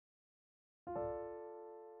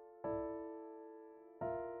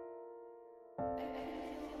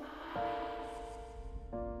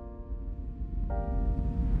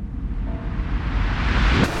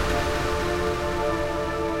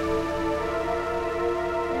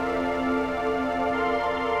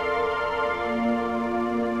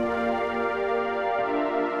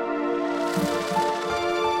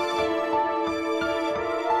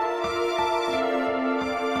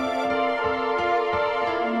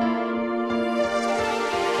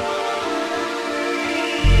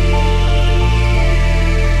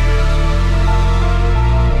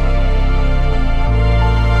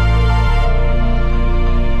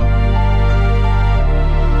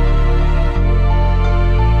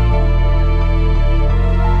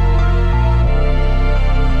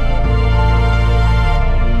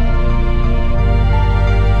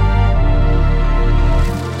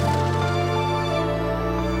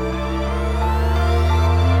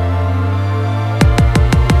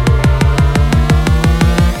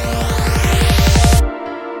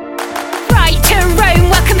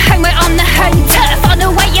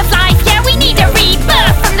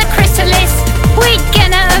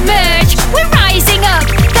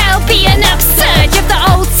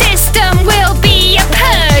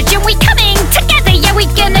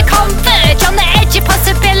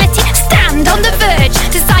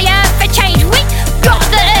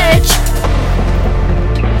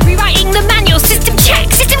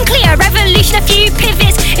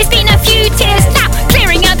tears. Now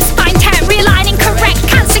clearing up spine tear, realigning correct,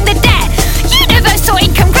 cancelling the debt. Universal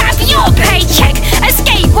income, grab your paycheck.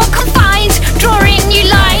 Escape what confines, drawing new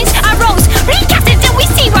lines. Our roles recasted till we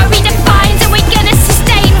see what redefines. And we're gonna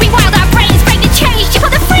sustain, rewild our brains, break the change, chip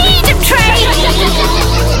on the freedom train.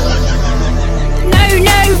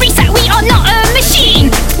 No, reset, we are not a machine.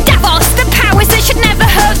 Davos, the powers that should never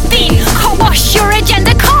have been. Can't wash your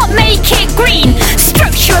agenda, can't make it green.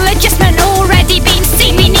 Structural adjustment already been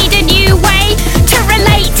seen. We need a new way to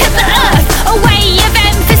relate to the earth. A way of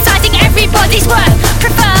emphasizing everybody's worth.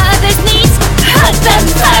 Prefer others' needs, put them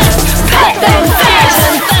first, put them first.